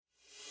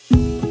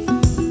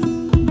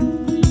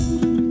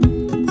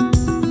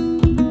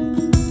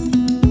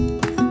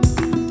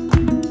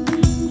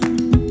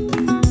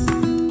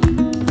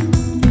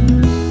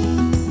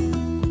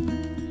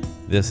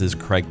This is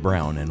Craig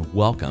Brown, and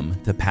welcome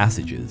to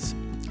Passages.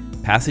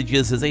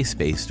 Passages is a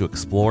space to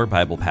explore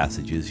Bible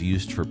passages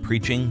used for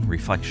preaching,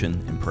 reflection,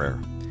 and prayer.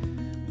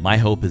 My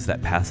hope is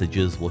that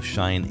Passages will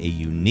shine a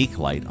unique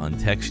light on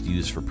text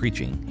used for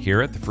preaching here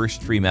at the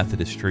First Free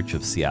Methodist Church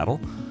of Seattle,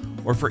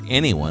 or for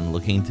anyone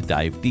looking to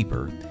dive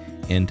deeper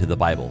into the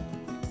Bible.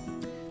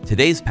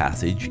 Today's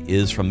passage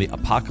is from the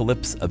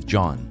Apocalypse of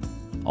John,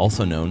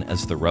 also known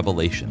as the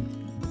Revelation,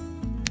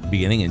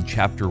 beginning in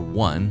chapter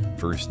 1,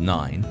 verse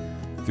 9,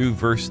 through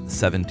verse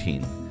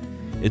 17.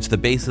 It's the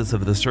basis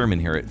of the sermon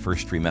here at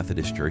First Free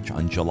Methodist Church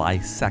on July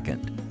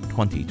 2nd,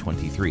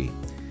 2023.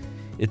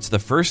 It's the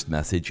first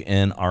message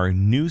in our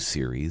new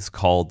series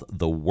called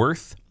The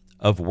Worth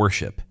of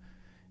Worship,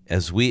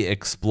 as we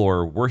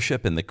explore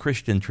worship in the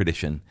Christian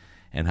tradition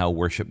and how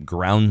worship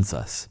grounds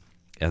us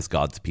as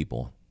God's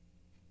people.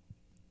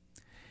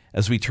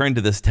 As we turn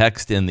to this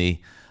text in the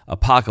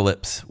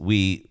Apocalypse,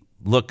 we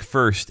look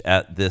first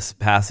at this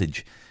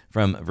passage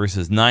from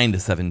verses 9 to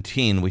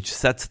 17, which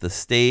sets the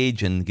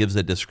stage and gives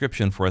a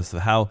description for us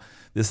of how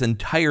this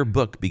entire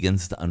book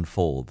begins to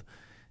unfold.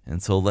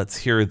 And so let's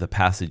hear the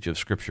passage of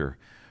Scripture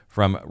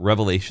from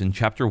Revelation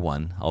chapter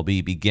 1. I'll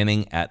be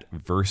beginning at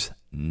verse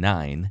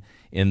 9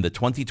 in the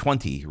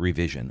 2020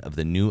 revision of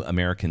the New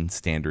American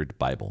Standard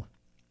Bible.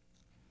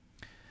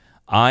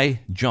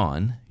 I,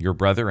 John, your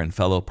brother and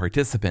fellow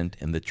participant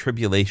in the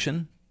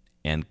tribulation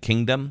and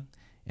kingdom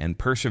and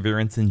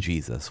perseverance in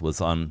Jesus, was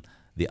on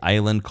the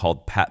island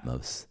called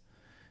Patmos,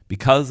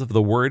 because of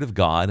the word of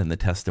God and the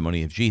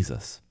testimony of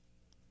Jesus.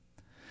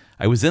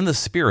 I was in the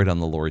Spirit on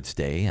the Lord's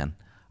day, and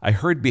I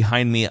heard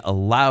behind me a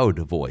loud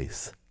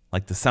voice,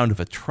 like the sound of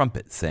a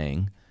trumpet,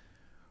 saying,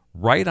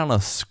 "Write on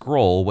a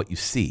scroll what you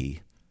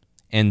see,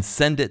 and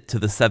send it to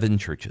the 7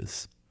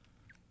 churches,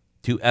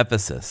 to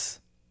Ephesus,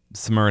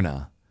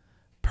 Smyrna,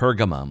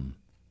 Pergamum,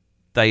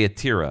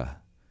 Thyatira,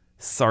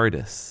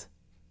 Sardis,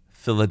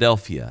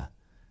 Philadelphia,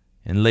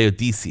 and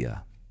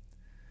Laodicea."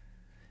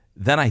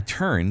 Then I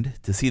turned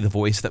to see the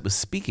voice that was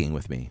speaking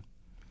with me.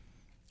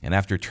 And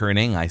after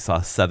turning, I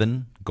saw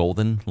 7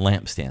 golden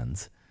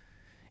lampstands.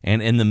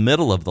 And in the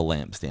middle of the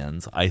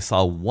lampstands, I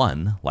saw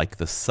one like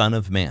the Son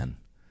of Man,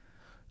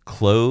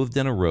 clothed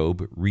in a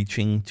robe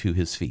reaching to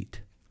his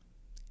feet,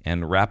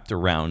 and wrapped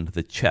around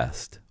the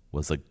chest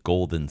was a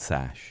golden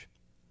sash.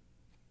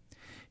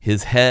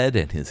 His head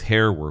and his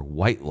hair were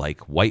white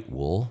like white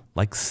wool,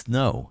 like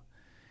snow,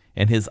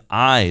 and his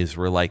eyes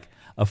were like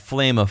a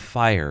flame of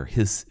fire.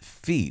 His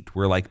feet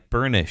were like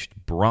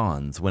burnished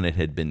bronze when it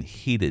had been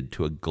heated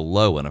to a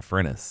glow in a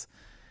furnace,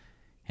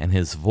 and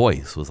his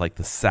voice was like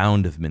the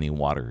sound of many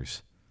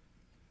waters.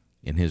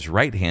 In his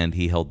right hand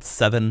he held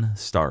 7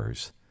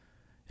 stars,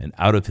 and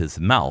out of his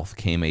mouth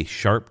came a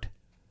sharp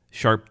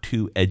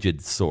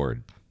 2-edged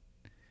sword,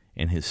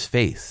 and his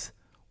face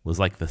was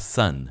like the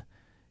sun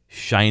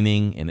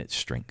shining in its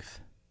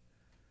strength.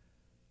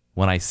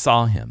 When I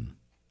saw him,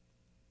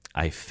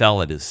 I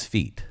fell at his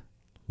feet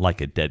like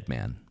a dead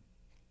man.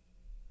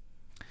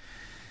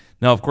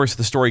 Now, of course,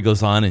 the story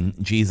goes on, and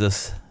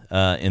Jesus,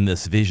 in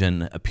this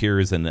vision,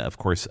 appears and, of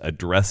course,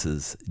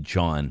 addresses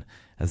John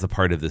as a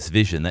part of this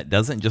vision that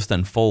doesn't just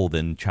unfold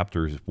in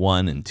chapters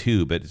 1 and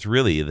 2, but it's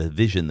really the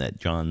vision that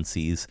John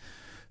sees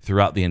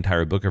throughout the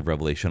entire book of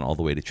Revelation all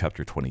the way to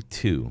chapter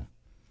 22.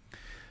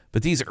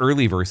 But these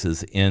early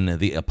verses in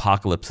the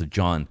Apocalypse of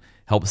John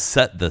help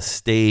set the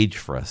stage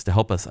for us, to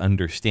help us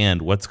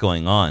understand what's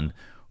going on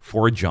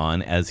for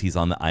John as he's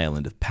on the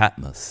island of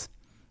Patmos.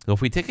 So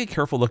if we take a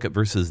careful look at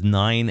verses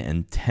 9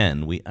 and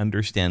 10, we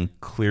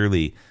understand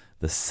clearly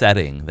the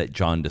setting that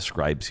John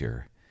describes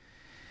here.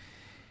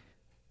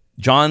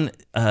 John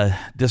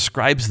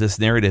describes this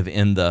narrative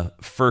in the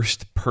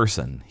first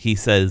person. He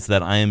says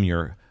that I am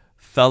your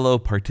fellow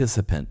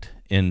participant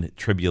in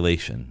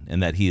tribulation,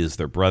 and that he is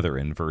their brother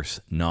in verse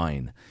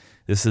 9.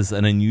 This is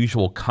an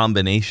unusual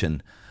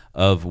combination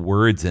of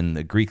words in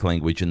the Greek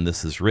language, and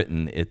this is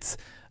written. It's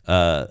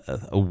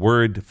a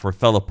word for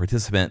fellow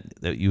participant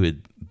that you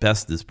would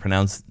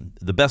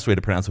the best way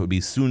to pronounce it would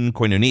be sun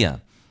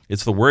koinonia.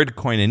 It's the word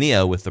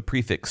koinonia with the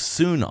prefix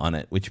sun on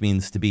it, which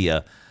means to be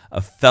a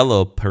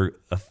fellow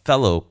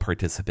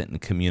participant in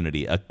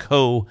community, a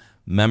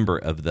co-member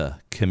of the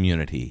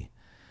community.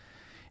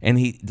 And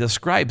he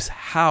describes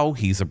how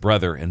he's a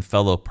brother and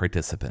fellow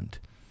participant.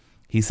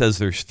 He says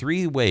there's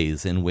 3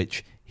 ways in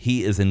which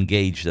he is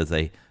engaged as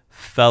a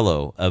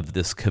fellow of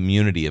this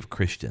community of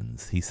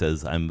Christians. He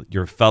says, I'm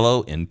your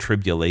fellow in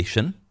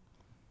tribulation.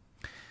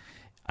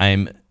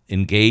 I'm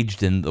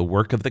engaged in the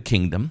work of the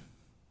kingdom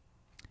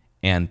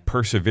and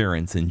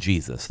perseverance in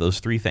Jesus. Those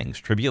 3 things: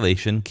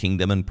 tribulation,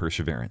 kingdom, and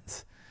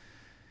perseverance.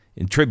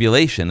 In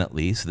tribulation, at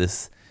least,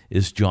 this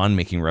is John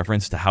making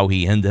reference to how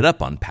he ended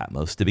up on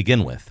Patmos to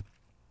begin with.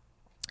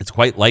 It's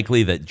quite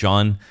likely that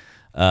John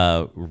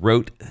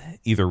wrote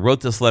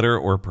this letter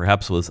or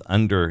perhaps was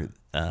under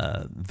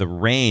the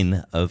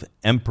reign of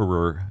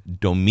Emperor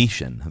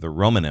Domitian, the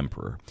Roman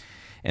emperor.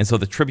 And so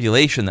the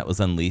tribulation that was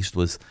unleashed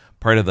was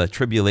part of a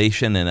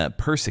tribulation and a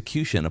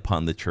persecution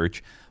upon the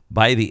church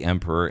by the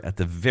emperor at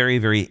the very,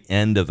 very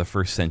end of the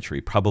first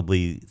century,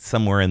 probably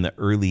somewhere in the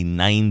early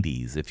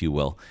 90s, if you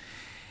will.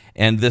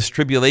 And this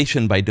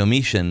tribulation by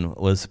Domitian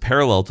was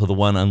parallel to the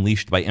one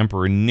unleashed by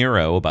Emperor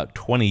Nero about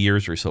 20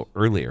 years or so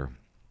earlier.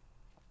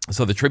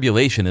 So the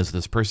tribulation is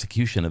this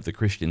persecution of the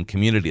Christian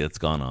community that's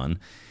gone on,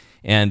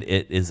 and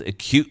it is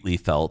acutely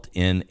felt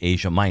in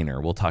Asia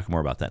Minor. We'll talk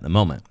more about that in a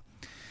moment.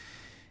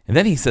 And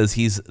then he says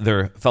he's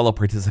their fellow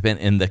participant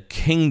in the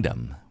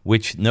kingdom,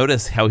 which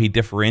notice how he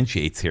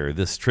differentiates here.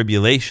 This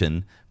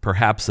tribulation,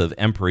 perhaps of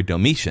Emperor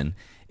Domitian,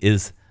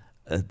 is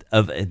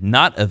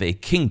not of a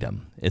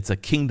kingdom. It's a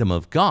kingdom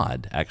of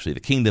God, actually, the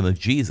kingdom of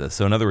Jesus.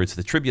 So in other words,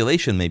 the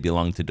tribulation may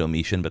belong to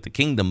Domitian, but the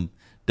kingdom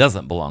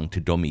doesn't belong to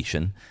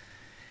Domitian.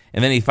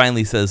 And then he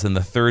finally says in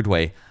the third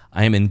way,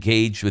 I am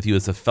engaged with you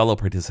as a fellow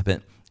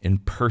participant in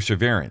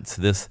perseverance,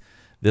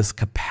 this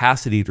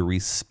capacity to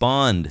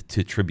respond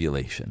to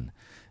tribulation.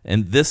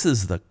 And this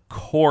is the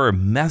core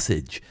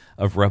message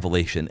of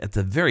Revelation. At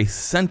the very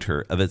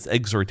center of its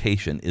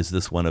exhortation is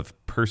this one of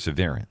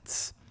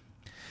perseverance.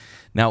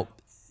 Now,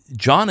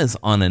 John is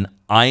on an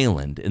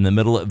island in the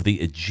middle of the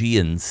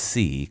Aegean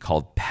Sea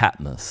called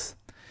Patmos.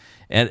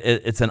 And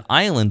it's an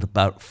island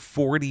about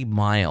 40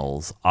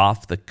 miles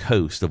off the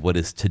coast of what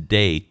is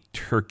today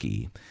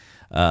Turkey,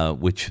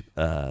 which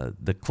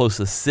the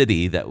closest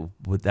city that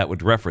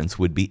would reference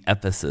would be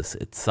Ephesus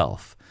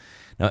itself.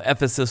 Now,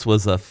 Ephesus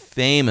was a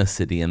famous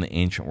city in the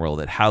ancient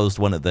world. It housed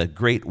one of the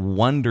great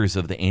wonders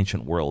of the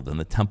ancient world in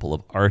the Temple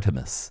of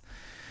Artemis.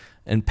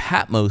 And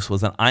Patmos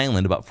was an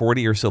island about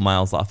 40 or so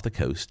miles off the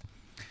coast.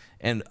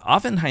 And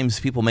oftentimes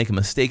people make a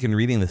mistake in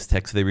reading this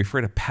text. They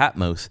refer to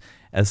Patmos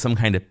as some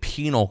kind of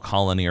penal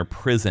colony or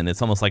prison.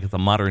 It's almost like it's a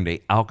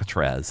modern-day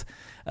Alcatraz.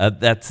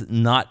 That's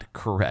not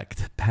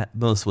correct.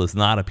 Patmos was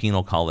not a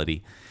penal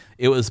colony.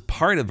 It was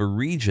part of a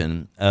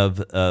region of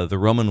the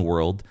Roman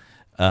world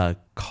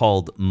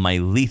called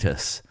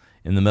Miletus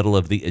in the middle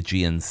of the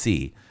Aegean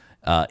Sea.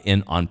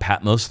 On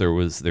Patmos,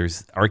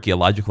 there's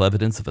archaeological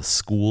evidence of a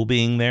school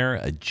being there,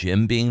 a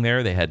gym being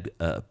there. They had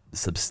a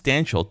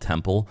substantial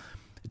temple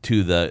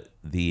to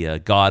the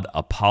god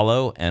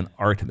Apollo and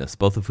Artemis,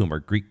 both of whom are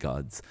Greek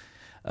gods.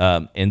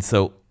 And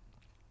so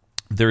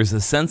there's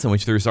a sense in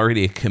which there's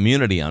already a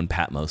community on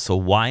Patmos. So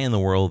why in the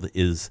world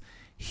is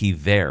he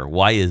there?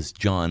 Why is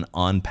John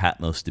on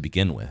Patmos to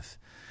begin with?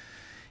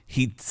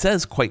 He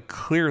says quite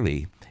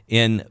clearly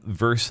in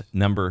verse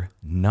number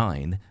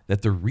 9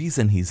 that the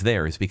reason he's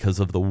there is because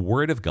of the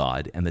word of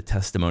God and the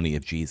testimony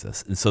of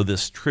Jesus. And so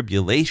this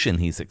tribulation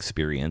he's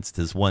experienced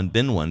has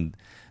been one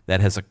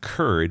that has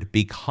occurred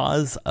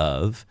because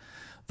of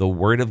the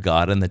word of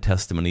God and the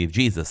testimony of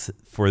Jesus.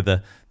 For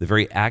the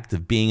very act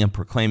of being and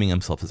proclaiming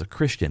himself as a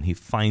Christian, he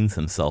finds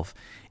himself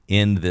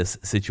in this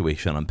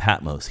situation on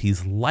Patmos.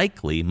 He's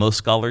likely, most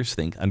scholars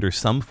think, under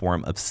some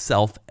form of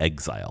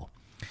self-exile.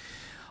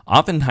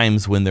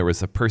 Oftentimes when there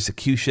was a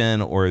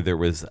persecution or there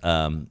was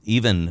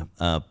even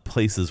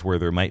places where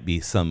there might be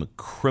some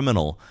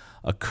criminal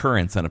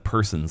occurrence in a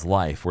person's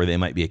life where they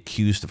might be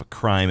accused of a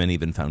crime and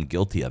even found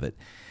guilty of it,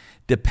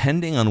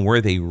 depending on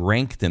where they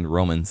ranked in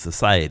Roman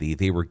society,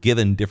 they were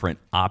given different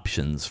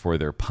options for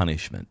their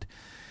punishment.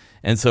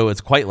 And so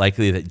it's quite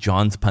likely that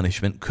John's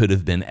punishment could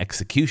have been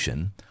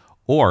execution,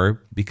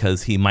 or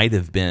because he might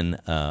have been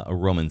a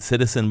Roman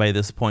citizen by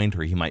this point,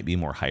 or he might be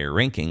more higher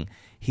ranking,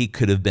 he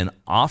could have been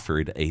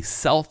offered a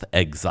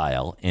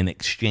self-exile in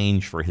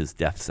exchange for his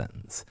death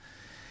sentence.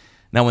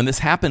 Now, when this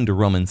happened to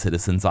Roman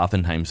citizens,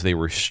 oftentimes they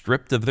were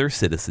stripped of their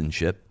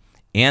citizenship,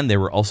 and they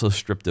were also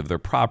stripped of their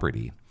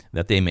property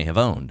that they may have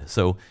owned.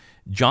 So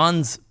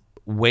John's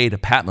way to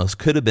Patmos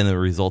could have been a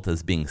result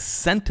as being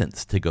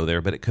sentenced to go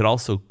there, but it could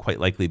also quite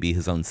likely be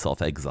his own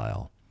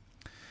self-exile.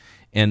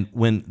 And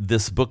when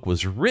this book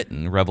was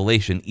written,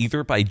 Revelation,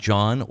 either by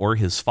John or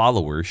his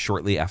followers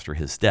shortly after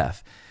his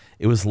death,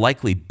 it was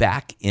likely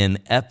back in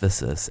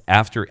Ephesus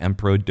after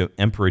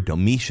Emperor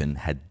Domitian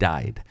had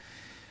died.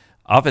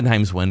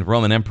 Oftentimes when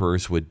Roman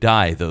emperors would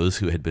die, those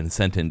who had been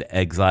sent into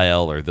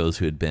exile or those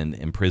who had been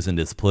imprisoned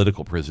as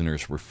political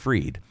prisoners were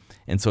freed.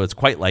 And so it's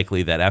quite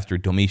likely that after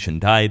Domitian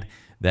died,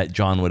 that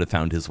John would have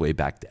found his way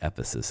back to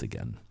Ephesus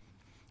again.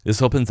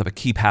 This opens up a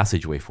key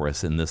passageway for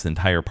us in this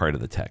entire part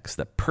of the text,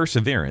 that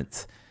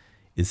perseverance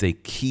is a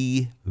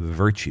key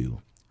virtue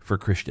for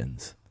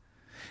Christians.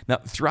 Now,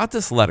 throughout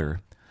this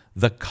letter,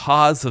 the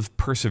cause of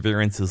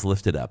perseverance is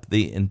lifted up.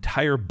 The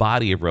entire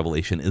body of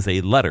Revelation is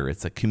a letter.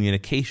 It's a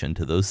communication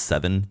to those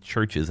 7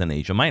 churches in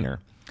Asia Minor.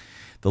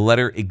 The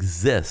letter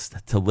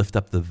exists to lift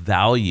up the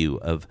value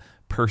of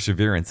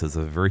perseverance as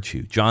a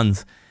virtue.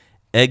 John's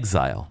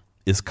exile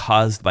is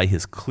caused by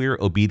his clear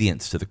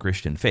obedience to the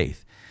Christian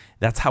faith.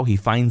 That's how he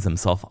finds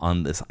himself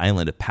on this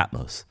island of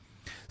Patmos.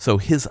 So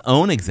his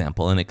own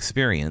example and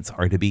experience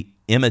are to be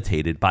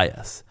imitated by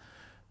us.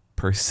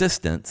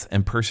 Persistence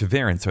and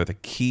perseverance are the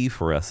key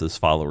for us as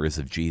followers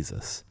of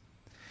Jesus.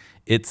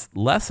 It's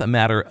less a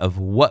matter of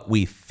what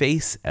we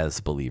face as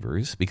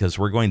believers, because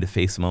we're going to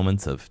face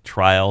moments of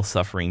trial,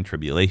 suffering,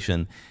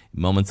 tribulation,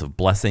 moments of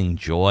blessing,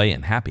 joy,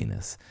 and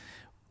happiness.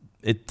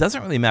 it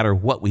doesn't really matter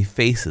what we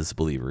face as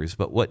believers,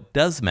 but what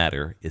does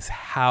matter is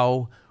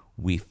how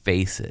we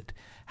face it.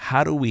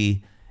 How do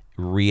we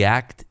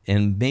react,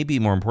 and maybe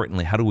more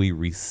importantly, how do we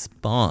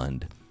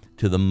respond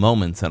to the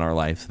moments in our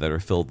life that are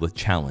filled with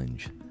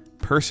challenge?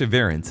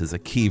 Perseverance is a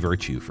key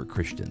virtue for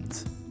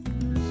Christians.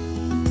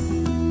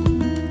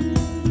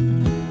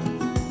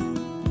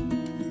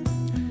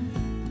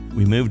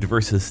 We moved to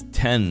verses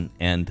 10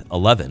 and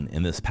 11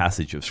 in this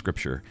passage of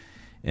Scripture.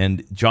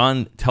 And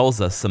John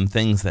tells us some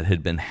things that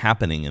had been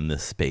happening in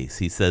this space.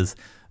 He says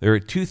there are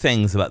two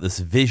things about this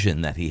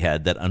vision that he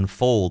had that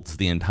unfolds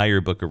the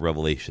entire book of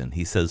Revelation.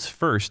 He says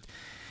first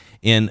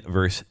in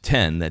verse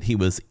 10 that he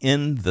was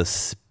in the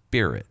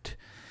Spirit.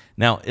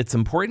 Now, it's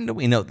important that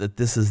we note that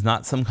this is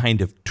not some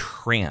kind of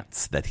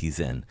trance that he's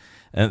in.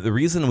 The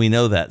reason we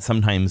know that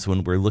sometimes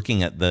when we're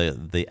looking at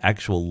the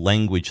actual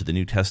language the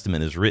New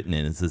Testament is written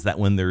in is that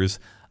when there's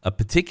a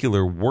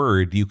particular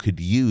word you could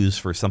use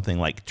for something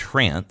like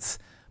trance,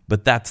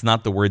 but that's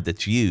not the word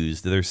that's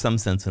used, there's some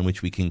sense in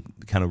which we can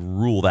kind of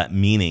rule that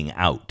meaning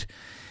out.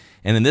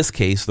 And in this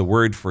case, the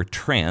word for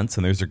trance,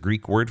 and there's a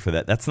Greek word for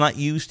that, that's not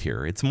used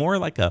here. It's more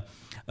like a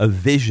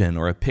vision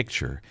or a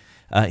picture.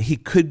 He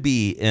could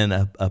be in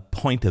a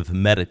point of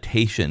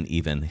meditation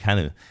even, kind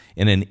of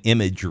in an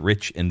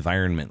image-rich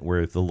environment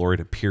where the Lord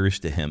appears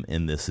to him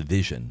in this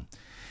vision.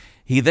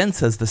 He then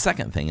says the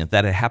second thing,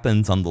 that it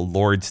happens on the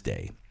Lord's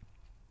Day.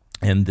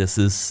 And this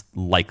is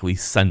likely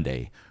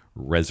Sunday,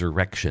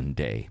 Resurrection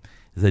Day.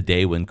 It's a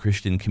day when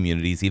Christian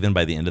communities, even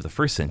by the end of the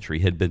first century,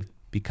 had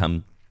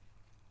come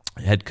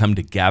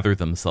to gather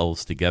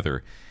themselves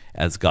together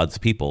as God's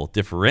people,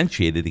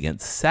 differentiated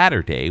against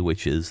Saturday,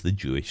 which is the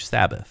Jewish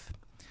Sabbath.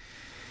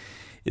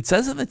 It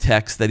says in the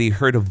text that he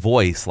heard a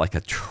voice like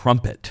a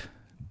trumpet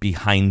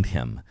behind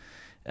him.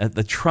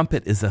 The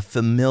trumpet is a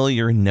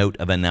familiar note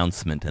of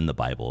announcement in the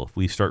Bible. If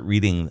we start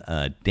reading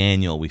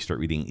Daniel, we start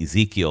reading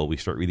Ezekiel, we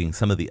start reading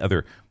some of the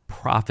other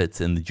prophets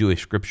in the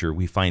Jewish scripture,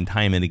 we find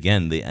time and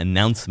again the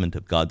announcement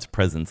of God's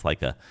presence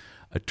like a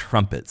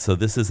trumpet. So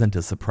this isn't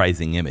a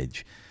surprising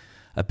image.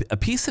 A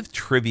piece of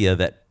trivia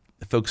that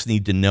folks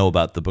need to know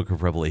about the book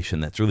of Revelation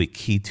that's really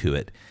key to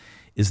it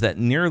is that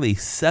nearly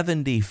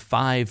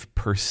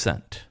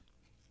 75%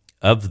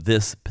 of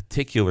this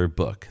particular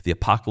book, the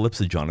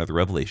Apocalypse of John or the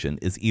Revelation,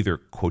 is either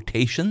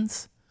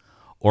quotations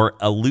or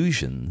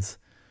allusions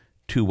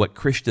to what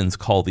Christians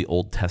call the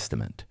Old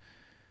Testament.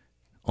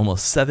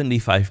 Almost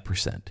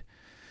 75%.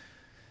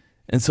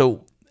 And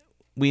so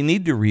we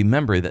need to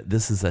remember that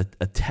this is a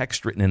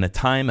text written in a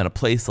time and a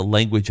place, a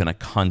language and a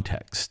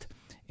context.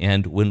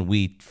 And when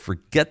we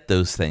forget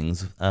those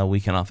things,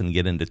 we can often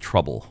get into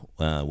trouble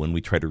when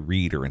we try to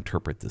read or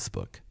interpret this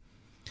book.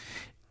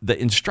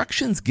 The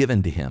instructions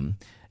given to him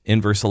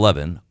in verse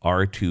 11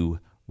 are to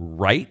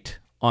write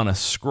on a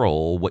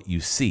scroll what you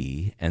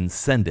see and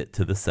send it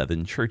to the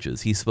 7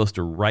 churches. He's supposed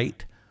to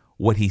write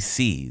what he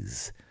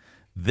sees.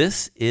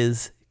 This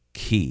is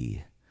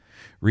key.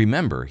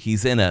 Remember,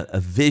 he's in a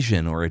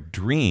vision or a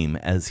dream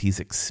as he's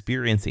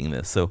experiencing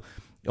this. So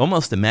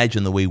almost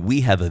imagine the way we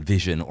have a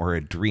vision or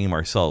a dream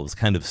ourselves,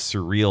 kind of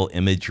surreal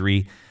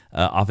imagery,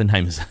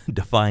 oftentimes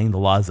defying the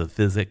laws of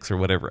physics or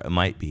whatever it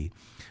might be.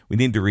 We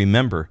need to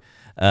remember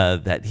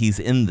that he's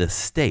in this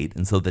state,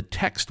 and so the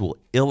text will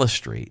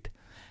illustrate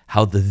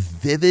how the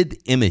vivid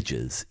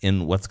images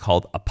in what's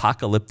called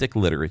apocalyptic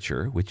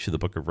literature, which the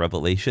book of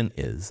Revelation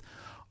is,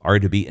 are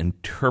to be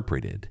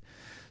interpreted.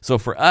 So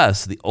for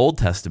us, the Old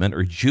Testament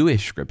or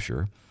Jewish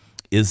scripture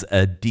is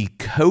a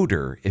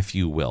decoder, if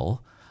you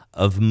will,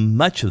 of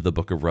much of the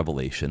book of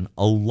Revelation,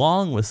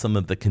 along with some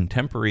of the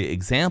contemporary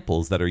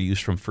examples that are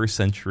used from first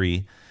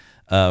century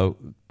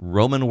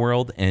Roman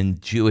world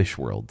and Jewish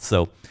world.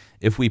 So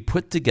if we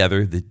put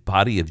together the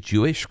body of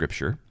Jewish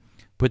scripture,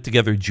 put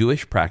together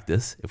Jewish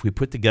practice, if we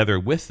put together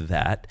with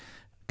that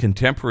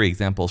contemporary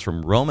examples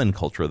from Roman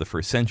culture of the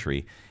first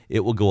century,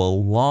 it will go a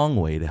long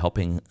way to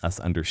helping us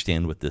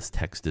understand what this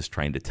text is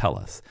trying to tell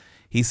us.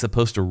 He's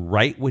supposed to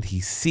write what he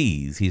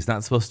sees. He's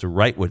not supposed to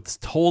write what's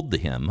told to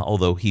him,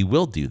 although he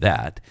will do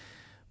that.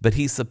 But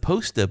he's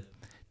supposed to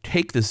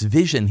take this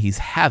vision he's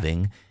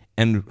having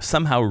and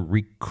somehow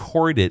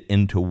record it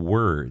into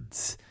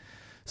words.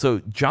 So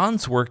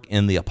John's work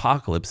in the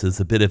Apocalypse is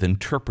a bit of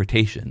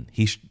interpretation.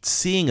 He's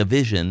seeing a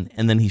vision,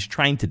 and then he's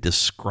trying to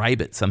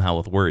describe it somehow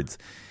with words.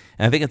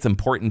 And I think it's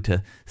important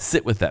to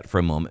sit with that for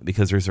a moment,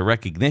 because there's a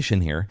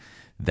recognition here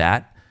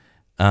that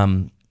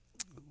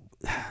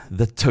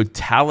the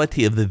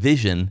totality of the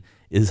vision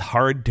is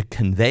hard to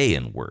convey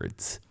in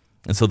words.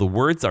 And so the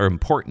words are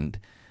important,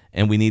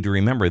 and we need to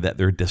remember that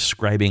they're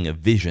describing a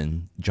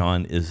vision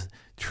John is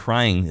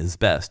trying his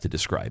best to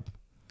describe.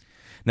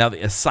 Now,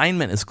 the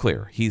assignment is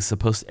clear.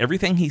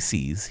 Everything he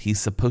sees, he's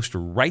supposed to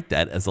write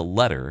that as a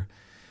letter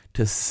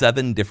to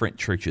 7 different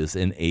churches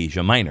in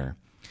Asia Minor.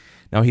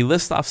 Now, he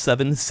lists off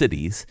 7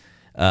 cities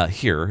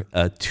here,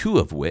 2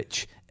 of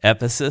which,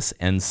 Ephesus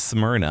and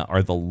Smyrna,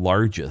 are the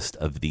largest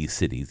of these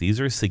cities. These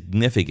are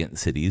significant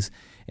cities,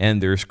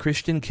 and there's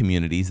Christian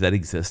communities that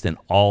exist in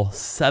all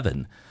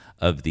 7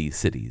 of these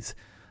cities.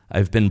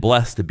 I've been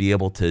blessed to be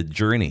able to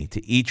journey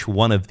to each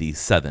one of these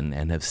 7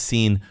 and have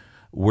seen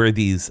where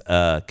these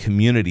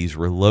communities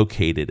were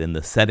located and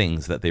the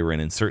settings that they were in.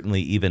 And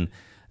certainly even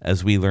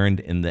as we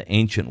learned in the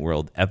ancient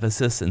world,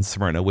 Ephesus and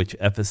Smyrna, which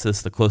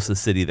Ephesus, the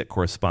closest city that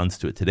corresponds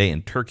to it today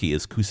in Turkey,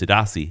 is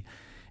Kusadasi,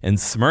 and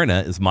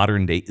Smyrna is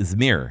modern-day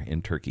Izmir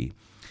in Turkey.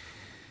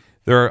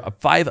 There are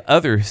 5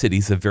 other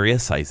cities of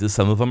various sizes.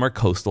 Some of them are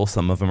coastal,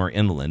 some of them are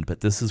inland, but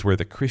this is where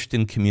the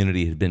Christian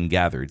community had been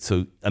gathered.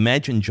 So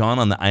imagine John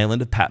on the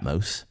island of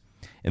Patmos,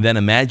 and then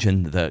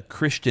imagine the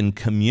Christian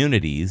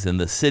communities and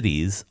the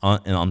cities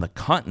on the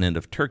continent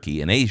of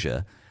Turkey and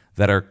Asia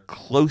that are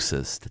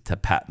closest to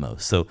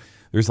Patmos. So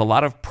there's a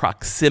lot of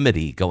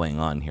proximity going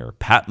on here.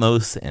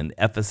 Patmos and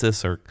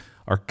Ephesus are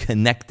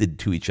connected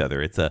to each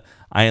other. It's an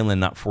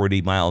island not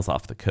 40 miles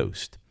off the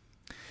coast.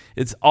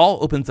 It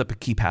all opens up a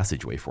key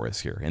passageway for us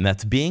here, and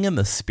that's being in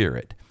the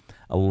Spirit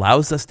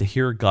allows us to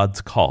hear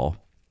God's call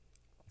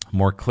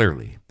more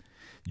clearly.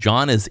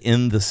 John is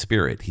in the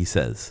Spirit, he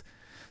says.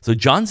 So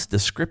John's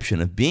description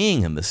of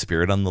being in the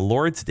Spirit on the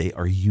Lord's Day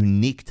are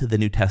unique to the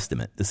New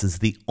Testament. This is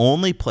the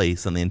only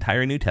place in the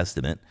entire New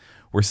Testament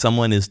where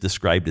someone is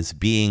described as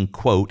being,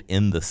 quote,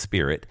 in the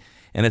Spirit,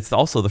 and it's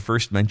also the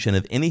first mention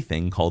of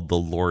anything called the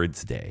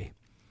Lord's Day.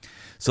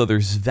 So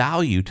there's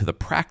value to the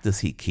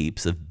practice he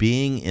keeps of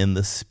being in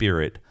the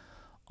Spirit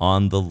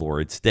on the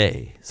Lord's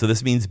Day. So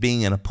this means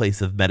being in a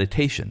place of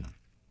meditation,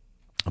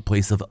 a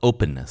place of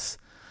openness,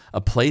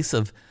 a place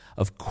of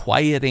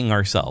quieting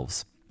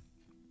ourselves,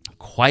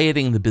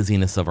 quieting the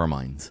busyness of our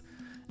minds,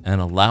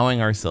 and allowing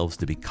ourselves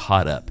to be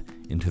caught up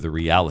into the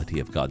reality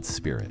of God's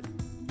Spirit.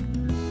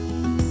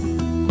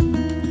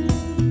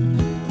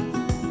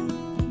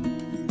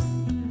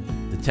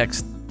 The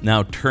text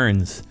now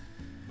turns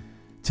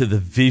to the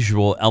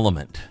visual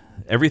element.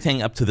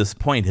 Everything up to this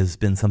point has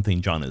been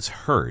something John has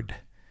heard.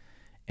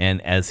 And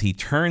as he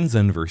turns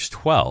in verse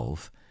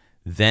 12,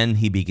 then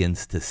he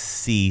begins to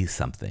see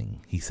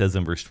something. He says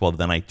in verse 12,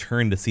 "Then I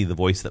turned to see the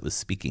voice that was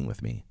speaking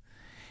with me.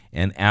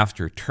 And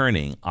after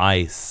turning,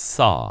 I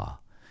saw."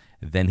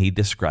 Then he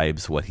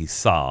describes what he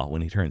saw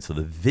when he turned. So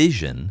the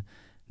vision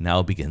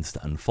now begins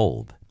to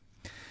unfold.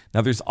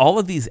 Now there's all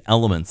of these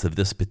elements of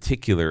this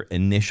particular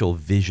initial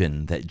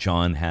vision that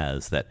John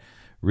has that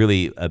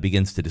really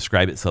begins to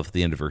describe itself at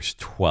the end of verse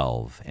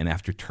 12. And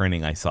after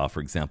turning, I saw,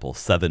 for example,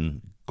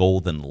 7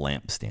 golden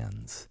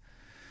lampstands.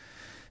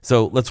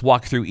 So let's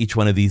walk through each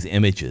one of these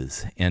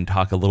images and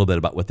talk a little bit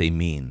about what they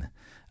mean.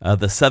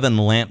 The 7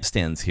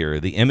 lampstands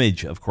here, the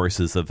image, of course,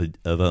 is of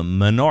a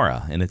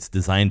menorah, and it's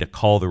designed to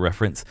call the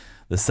reference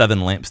the 7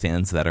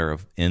 lampstands that are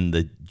in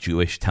the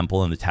Jewish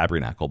temple and the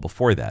tabernacle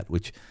before that,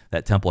 which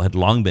that temple had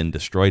long been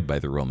destroyed by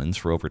the Romans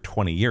for over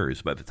 20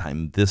 years by the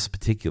time this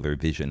particular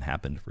vision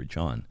happened for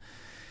John.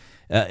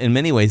 In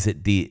many ways,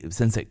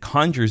 since it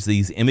conjures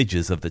these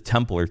images of the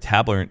temple or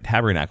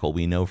tabernacle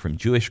we know from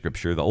Jewish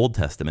scripture, the Old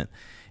Testament,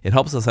 it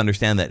helps us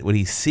understand that what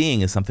he's seeing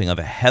is something of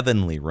a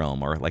heavenly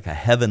realm, or like a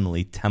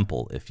heavenly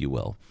temple, if you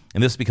will.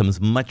 And this becomes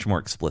much more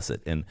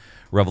explicit in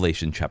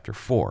Revelation chapter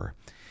 4.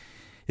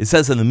 It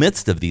says in the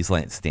midst of these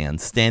lampstands,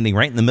 standing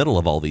right in the middle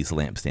of all these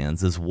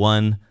lampstands, is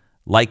one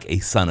like a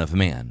son of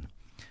man.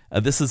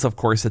 This is, of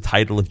course, a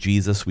title of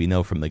Jesus we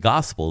know from the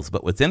Gospels,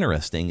 but what's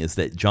interesting is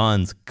that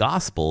John's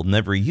Gospel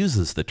never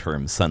uses the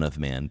term Son of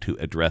Man to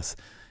address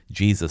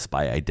Jesus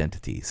by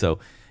identity. So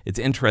it's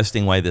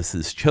interesting why this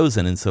is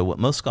chosen, and so what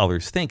most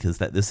scholars think is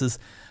that this is,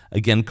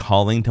 again,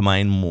 calling to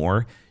mind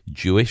more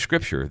Jewish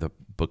scripture. The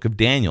book of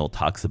Daniel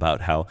talks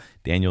about how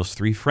Daniel's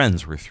 3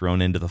 friends were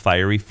thrown into the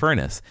fiery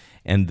furnace,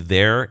 and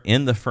there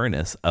in the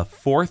furnace, a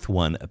 4th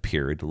one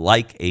appeared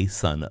like a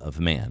son of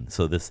man.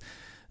 So this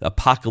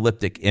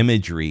apocalyptic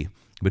imagery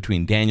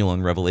between Daniel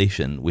and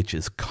Revelation, which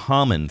is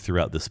common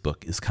throughout this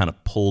book, is kind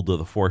of pulled to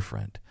the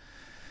forefront.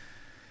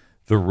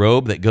 The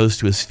robe that goes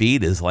to his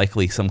feet is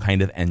likely some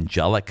kind of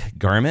angelic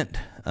garment.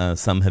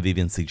 Some have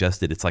even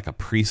suggested it's like a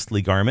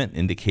priestly garment,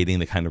 indicating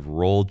the kind of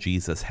role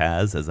Jesus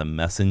has as a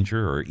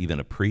messenger or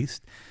even a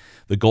priest.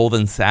 The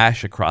golden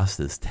sash across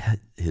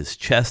his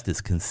chest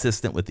is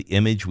consistent with the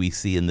image we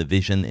see in the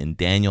vision in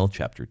Daniel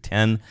chapter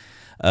 10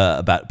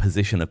 about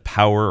position of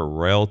power or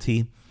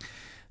royalty.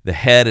 The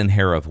head and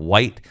hair of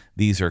white,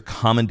 these are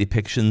common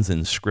depictions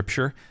in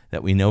Scripture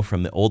that we know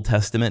from the Old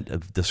Testament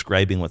of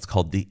describing what's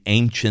called the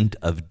Ancient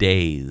of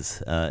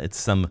Days.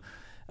 It's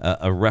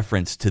a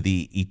reference to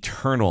the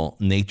eternal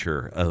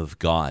nature of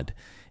God.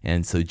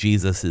 And so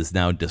Jesus is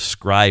now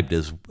described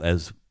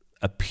as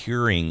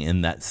appearing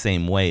in that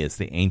same way as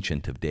the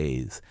Ancient of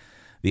Days.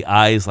 The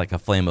eyes like a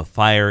flame of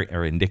fire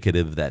are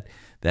indicative that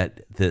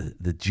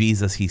the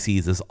Jesus he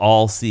sees is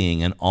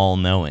all-seeing and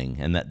all-knowing,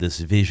 and that this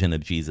vision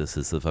of Jesus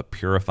is of a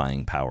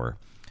purifying power.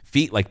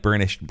 Feet like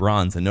burnished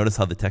bronze, and notice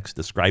how the text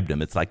described them.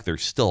 It's like they're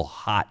still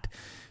hot.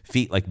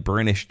 Feet like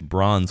burnished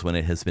bronze when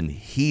it has been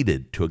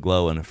heated to a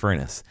glow in a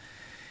furnace.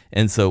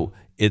 And so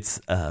it's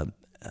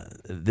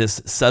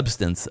this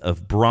substance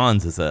of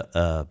bronze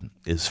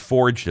is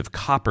forged of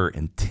copper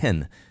and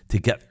tin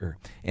together,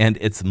 and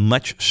it's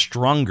much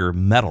stronger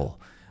metal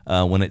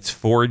when it's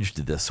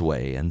forged this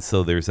way. And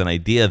so there's an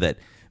idea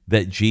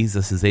that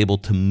Jesus is able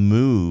to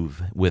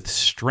move with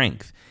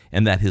strength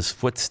and that his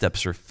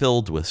footsteps are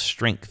filled with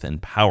strength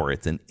and power.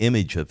 It's an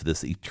image of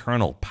this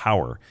eternal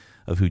power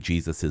of who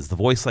Jesus is. The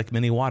voice like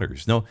many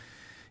waters. No,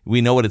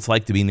 we know what it's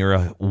like to be near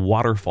a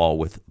waterfall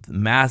with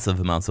massive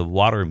amounts of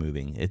water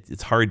moving.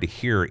 It's hard to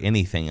hear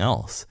anything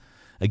else.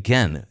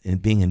 Again,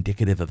 being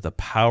indicative of the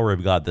power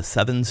of God, the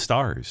 7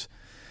 stars.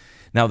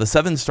 Now, the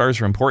 7 stars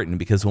are important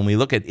because when we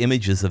look at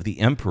images of the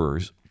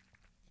emperors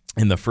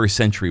in the first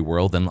century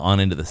world and on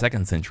into the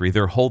second century,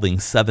 they're holding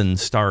 7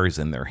 stars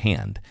in their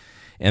hand.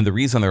 And the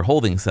reason they're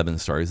holding 7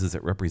 stars is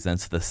it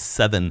represents the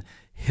 7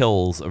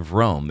 hills of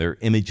Rome. They're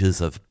images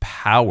of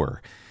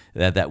power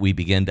that we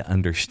begin to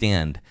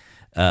understand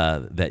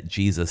that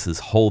Jesus is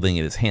holding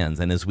in his hands.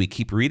 And as we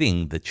keep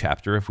reading the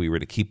chapter, if we were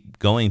to keep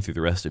going through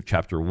the rest of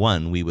chapter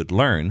 1, we would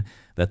learn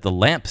that the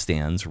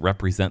lampstands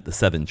represent the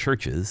 7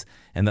 churches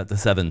and that the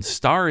 7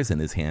 stars in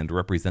his hand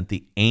represent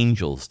the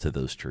angels to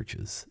those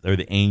churches, or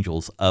the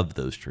angels of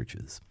those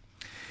churches.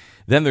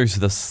 Then there's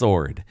the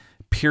sword,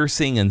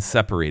 piercing and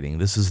separating.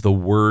 This is the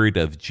word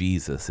of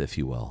Jesus, if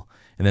you will.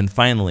 And then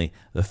finally,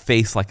 the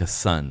face like a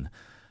sun,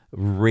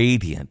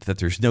 radiant, that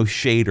there's no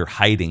shade or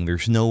hiding.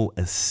 There's no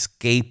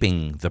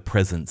escaping the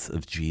presence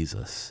of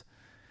Jesus.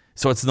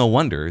 So it's no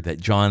wonder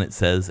that John, it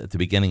says at the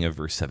beginning of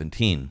verse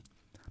 17,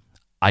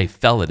 I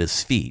fell at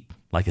his feet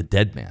like a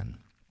dead man.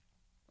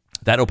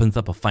 That opens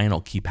up a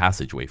final key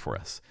passageway for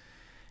us.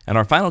 And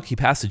our final key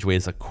passageway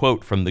is a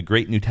quote from the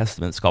great New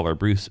Testament scholar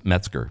Bruce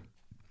Metzger,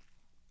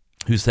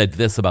 who said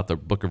this about the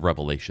book of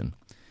Revelation.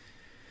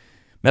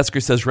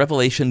 Metzger says,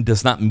 Revelation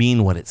does not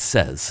mean what it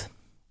says.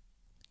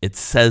 It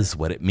says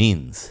what it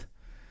means.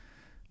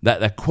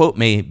 That quote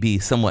may be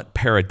somewhat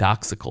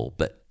paradoxical,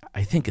 but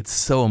I think it's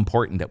so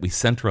important that we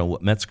center on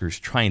what Metzger's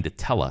trying to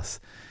tell us,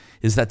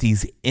 is that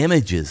these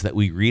images that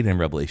we read in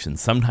Revelation,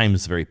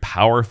 sometimes very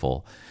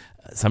powerful,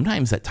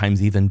 sometimes at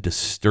times even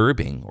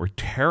disturbing or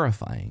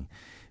terrifying,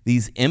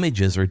 these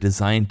images are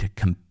designed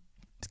to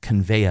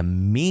convey a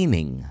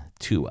meaning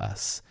to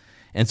us.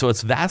 And so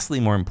it's vastly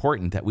more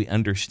important that we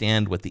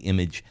understand what the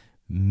image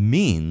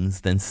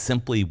means than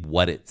simply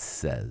what it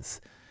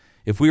says.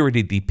 If we were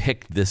to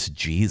depict this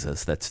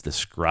Jesus that's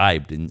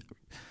described in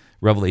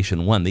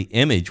Revelation 1, the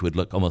image would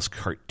look almost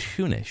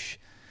cartoonish.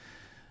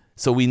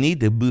 So we need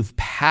to move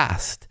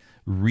past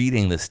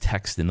reading this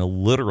text in a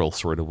literal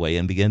sort of way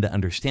and begin to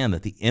understand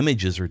that the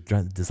images are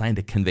designed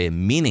to convey a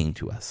meaning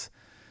to us.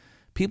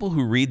 People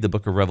who read the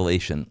book of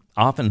Revelation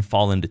often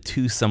fall into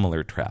 2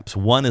 similar traps.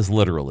 One is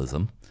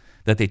literalism,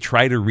 that they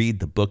try to read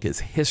the book as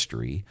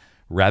history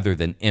rather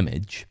than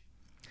image.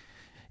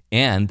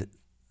 And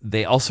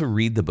they also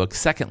read the book,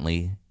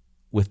 secondly,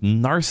 with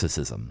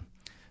narcissism,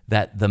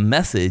 that the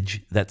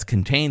message that's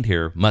contained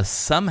here must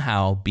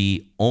somehow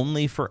be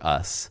only for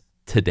us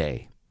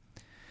today.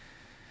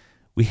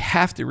 We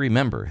have to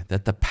remember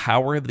that the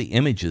power of the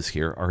images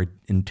here are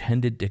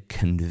intended to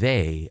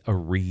convey a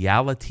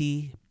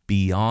reality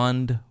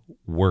beyond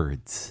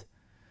words.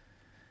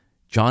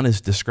 John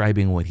is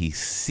describing what he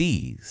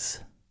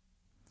sees.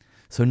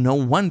 So no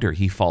wonder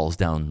he falls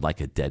down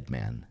like a dead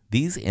man.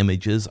 These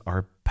images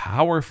are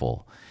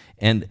powerful,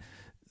 and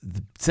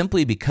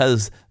simply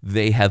because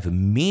they have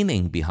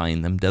meaning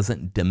behind them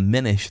doesn't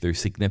diminish their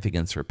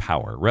significance or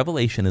power.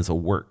 Revelation is a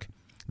work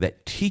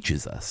that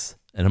teaches us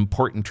an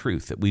important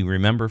truth that we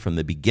remember from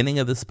the beginning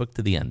of this book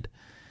to the end.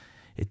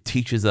 It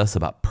teaches us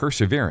about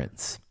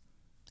perseverance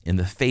in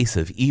the face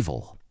of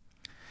evil.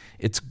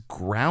 It's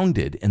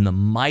grounded in the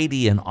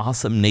mighty and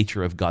awesome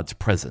nature of God's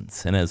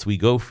presence. And as we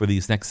go for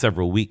these next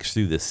several weeks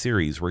through this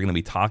series, we're going to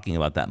be talking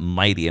about that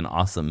mighty and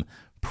awesome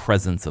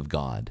presence of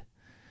God.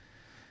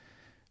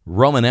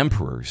 Roman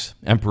emperors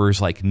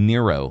like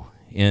Nero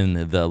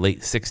in the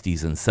late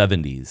 60s and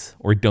 70s,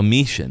 or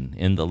Domitian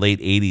in the late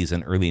 80s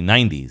and early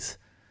 90s,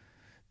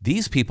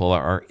 these people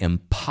are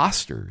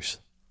imposters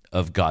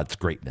of God's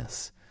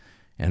greatness.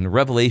 And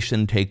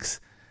Revelation takes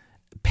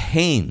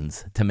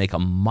pains to make a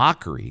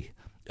mockery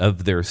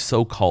of their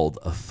so-called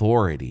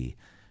authority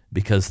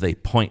because they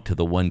point to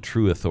the one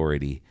true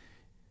authority,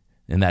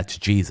 and that's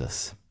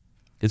Jesus.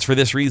 It's for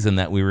this reason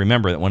that we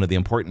remember that one of the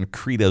important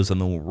credos in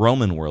the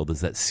Roman world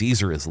is that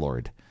Caesar is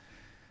Lord.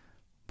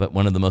 But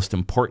one of the most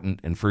important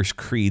and first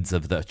creeds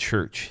of the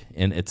church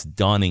in its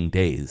dawning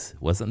days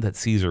wasn't that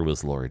Caesar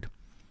was Lord.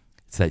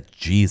 It's that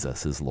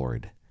Jesus is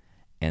Lord.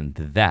 And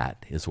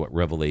that is what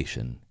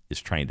Revelation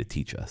is trying to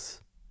teach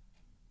us.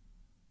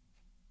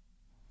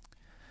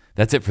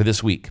 That's it for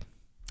this week.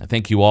 I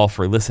thank you all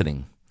for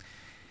listening.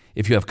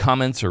 If you have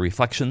comments or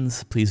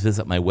reflections, please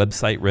visit my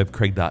website,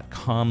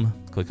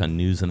 revcraig.com. Click on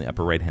News in the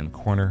upper right-hand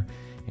corner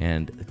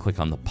and click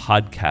on the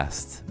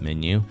Podcasts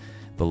menu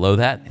below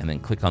that, and then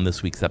click on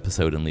this week's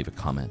episode and leave a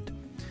comment.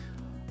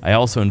 I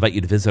also invite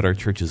you to visit our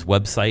church's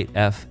website,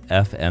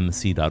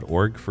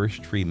 ffmc.org,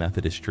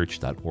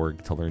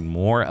 firstfreemethodistchurch.org, to learn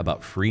more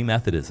about Free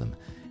Methodism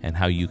and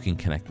how you can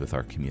connect with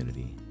our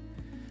community.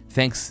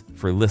 Thanks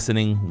for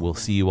listening. We'll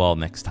see you all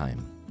next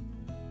time.